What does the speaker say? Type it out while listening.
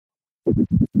DJ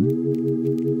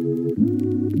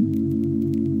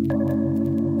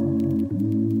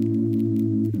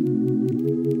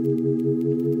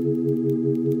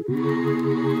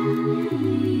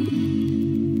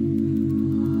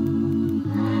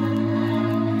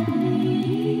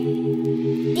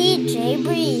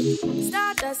Breathe.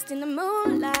 Stardust in the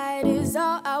moonlight is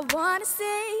all I wanna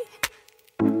see.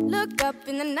 Look up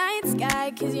in the night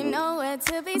sky, 'cause you're nowhere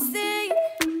to be seen.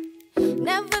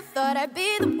 Never thought I'd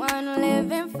be the one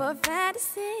living for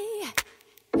fantasy.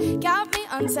 Got me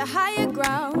onto higher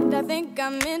ground, I think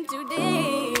I'm in too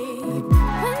deep.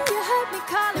 When you heard me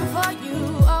calling for you,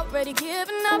 already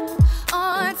giving up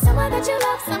on someone that you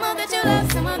love, someone that you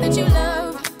love, someone that you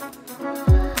love.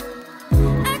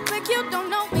 Act like you don't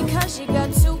know me 'cause you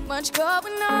got too much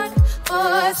going on.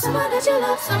 For someone that you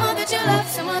love, someone that you love,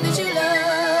 someone that you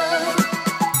love.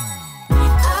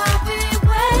 I'll be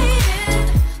waiting,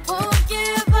 won't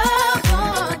give up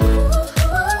on you.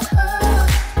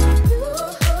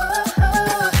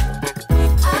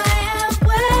 I am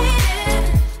waiting,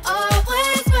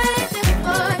 always waiting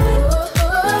for you.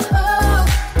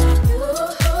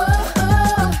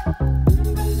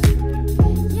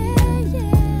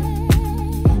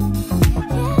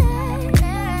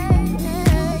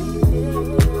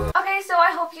 Okay, so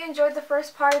I hope you enjoyed the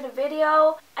first part of the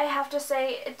video. I have to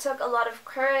say it took a lot of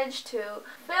courage to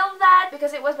film that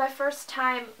because it was my first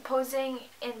time posing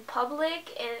in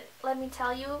public, and let me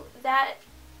tell you, that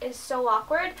is so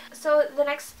awkward. So the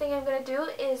next thing I'm gonna do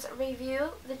is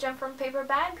review the Jump From Paper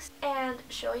bags and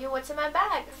show you what's in my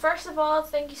bag. First of all,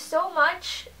 thank you so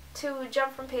much to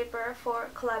Jump From Paper for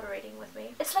collaborating with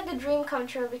me. It's like a dream come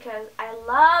true because I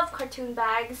love cartoon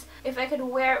bags. If I could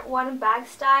wear one bag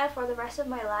style for the rest of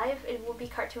my life, it would be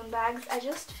cartoon bags. I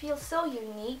just feel so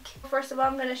unique. First of all,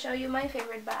 I'm going to show you my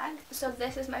favorite bag. So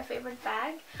this is my favorite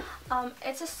bag.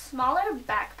 It's a smaller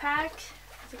backpack.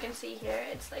 As you can see here,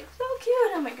 it's like so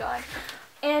cute. Oh my god.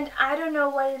 And I don't know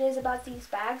what it is about these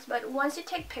bags, but once you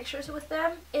take pictures with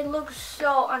them, it looks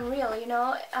so unreal, you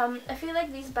know? I feel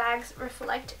like these bags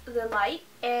reflect the light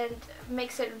and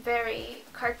makes it very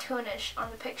cartoonish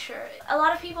on the picture. A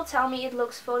lot of people tell me it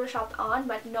looks photoshopped on,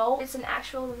 but no, it's an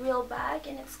actual real bag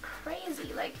and it's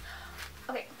crazy. Like,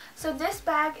 okay, so this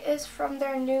bag is from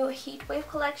their new Heatwave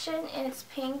collection and it's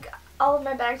pink. All of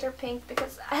my bags are pink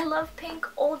because I love pink.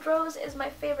 Old rose is my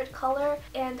favorite color,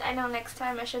 and I know next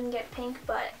time I shouldn't get pink,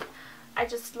 but I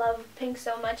just love pink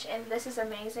so much, and this is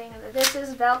amazing. This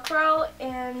is Velcro,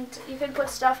 and you can put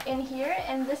stuff in here,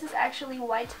 and this is actually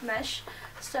white mesh,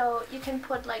 so you can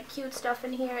put like cute stuff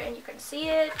in here and you can see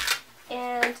it,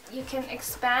 and you can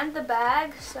expand the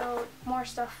bag so more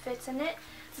stuff fits in it.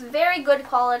 It's very good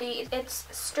quality. It's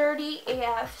sturdy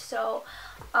AF, so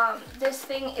this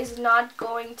thing is not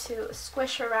going to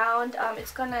squish around.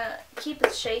 It's gonna keep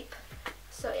its shape.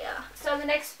 So yeah. So the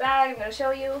next bag I'm gonna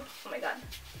show you. Oh my god.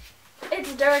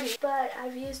 It's dirty, but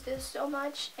I've used this so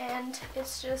much, and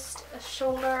it's just a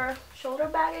shoulder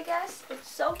bag, I guess. It's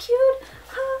so cute.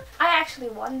 I actually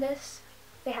won this.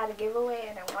 They had a giveaway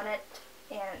and I won it,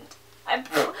 and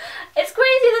it's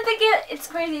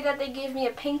crazy that they gave me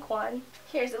a pink one.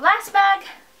 Here's the last bag.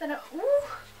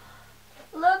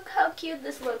 Look how cute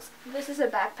this looks. This is a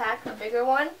backpack, a bigger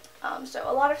one. So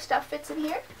a lot of stuff fits in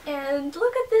here. And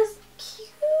look at this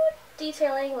cute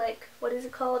detailing, like, what is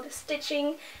it called?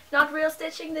 Stitching. Not real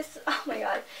stitching. This, oh my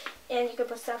god. And you can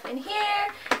put stuff in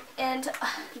here. And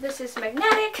this is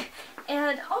magnetic.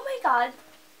 And oh my god.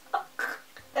 Oh,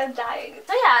 I'm dying.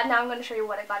 So yeah, now I'm going to show you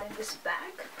what I got in this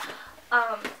bag.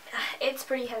 It's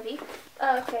pretty heavy.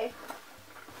 Okay.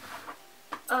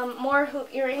 More hoop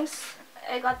earrings.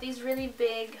 I got these really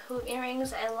big hoop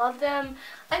earrings. I love them.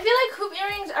 I feel like hoop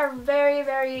earrings are very,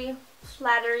 very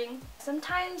flattering.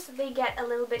 Sometimes they get a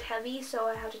little bit heavy, so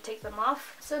I have to take them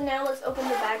off. So now let's open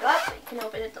the bag up. You can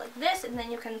open it like this, and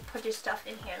then you can put your stuff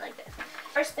in here like this.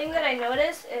 First thing that I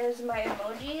noticed is my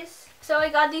emojis. So I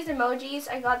got these emojis.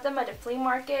 I got them at a flea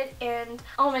market, and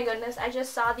oh my goodness, I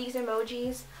just saw these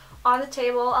emojis on the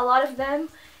table, a lot of them,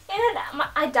 and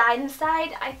I died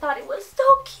inside. I thought it was so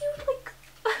cute. Like,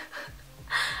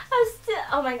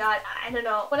 oh my god, I don't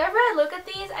know. Whenever I look at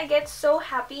these, I get so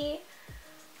happy.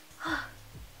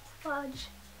 Fudge.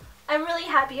 I'm really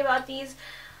happy about these.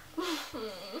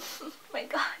 Oh my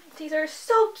god, these are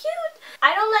so cute.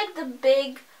 I don't like the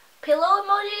big pillow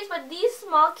emojis, but these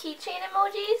small keychain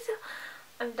emojis,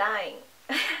 I'm dying.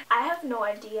 I have no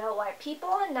idea why people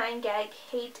on 9gag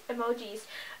hate emojis.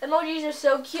 Emojis are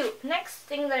so cute. Next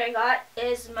thing that I got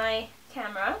is my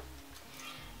camera.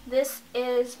 This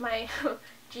is my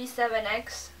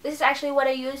G7X. This is actually what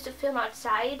I use to film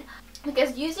outside.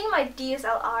 because using my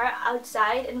DSLR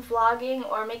outside in vlogging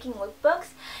or making lookbooks,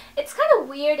 it's kind of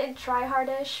weird and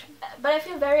try-hardish, but I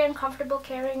feel very uncomfortable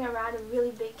carrying around a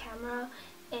really big camera,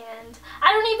 and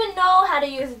I don't even know how to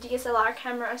use a DSLR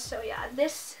camera, so yeah,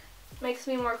 this makes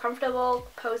me more comfortable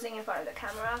posing in front of the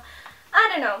camera. I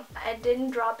don't know. I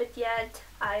didn't drop it yet.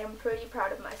 I am pretty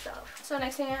proud of myself. So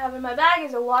next thing I have in my bag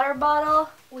is a water bottle.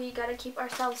 We gotta keep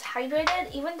ourselves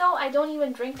hydrated, even though I don't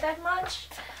even drink that much.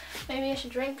 Maybe I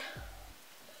should drink.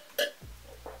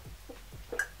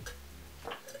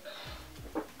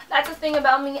 That's the thing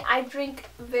about me. I drink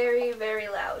very, very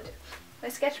loud. My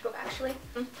sketchbook, actually.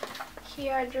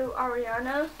 Here I drew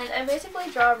Ariana, and I basically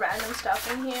draw random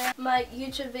stuff in here. My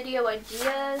YouTube video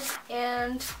ideas,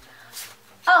 and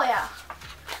oh yeah,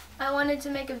 I wanted to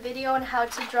make a video on how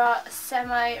to draw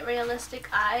semi-realistic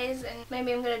eyes, and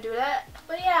maybe I'm gonna do that.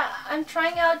 But yeah, I'm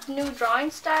trying out new drawing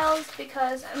styles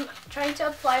because I'm trying to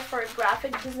apply for a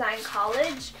graphic design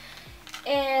college,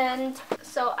 and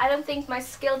so I don't think my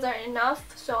skills are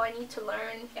enough, so I need to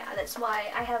learn. Yeah, that's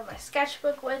why I have my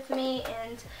sketchbook with me,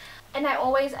 and I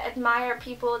always admire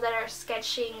people that are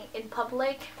sketching in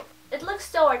public. It looks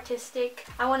so artistic.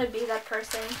 I want to be that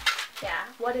person. Yeah,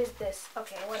 what is this?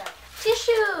 Okay, whatever.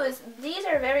 Tissues! These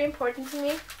are very important to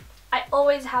me. I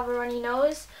always have a runny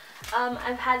nose.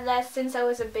 I've had that since I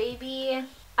was a baby.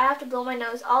 I have to blow my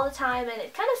nose all the time, and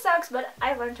it kind of sucks, but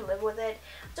I learned to live with it.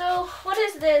 So, what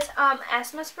is this?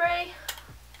 Asthma spray,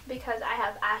 because I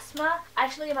have asthma.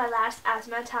 Actually, my last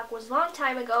asthma attack was a long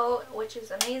time ago, which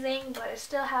is amazing, but I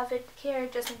still have it here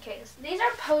just in case. These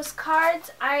are postcards.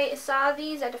 I saw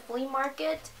these at a flea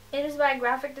market. It is by a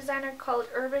graphic designer called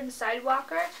Urban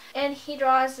Sidewalker, and he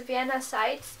draws Vienna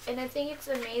sites, and I think it's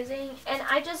amazing. And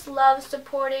I just love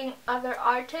supporting other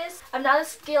artists. I'm not a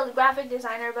skilled graphic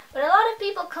designer, but a lot of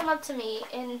people come up to me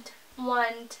and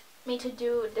want me to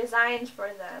do designs for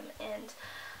them, and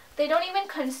they don't even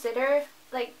consider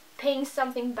like paying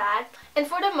something back. And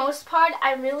for the most part,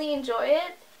 I really enjoy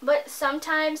it, but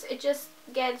sometimes it just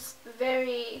gets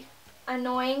very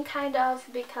annoying kind of,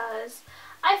 because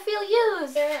I feel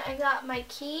used. Here I got my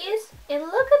keys, and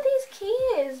look at these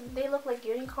keys. They look like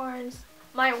unicorns.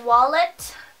 My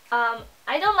wallet.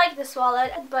 I don't like this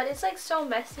wallet, but it's like so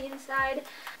messy inside.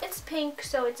 It's pink,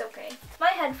 so it's okay. My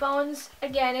headphones,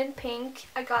 again in pink.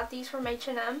 I got these from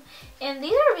H&M, and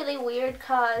these are really weird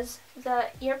because the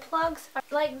earplugs are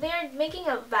like they're making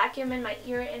a vacuum in my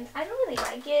ear, and I don't really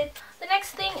like it. The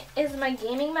next thing is my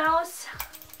gaming mouse.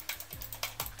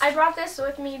 I brought this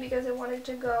with me because I wanted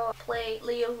to go play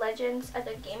League of Legends at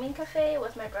the gaming cafe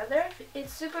with my brother.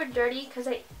 It's super dirty because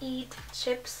I eat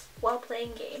chips while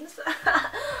playing games.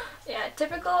 Yeah,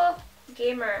 typical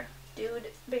gamer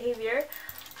dude behavior.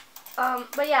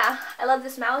 But yeah, I love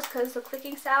this mouse because the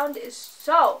clicking sound is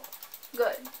so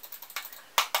good.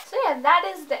 So yeah,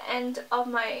 that is the end of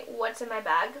my what's in my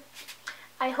bag.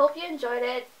 I hope you enjoyed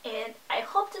it, and I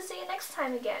hope to see you next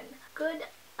time again.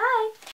 Goodbye!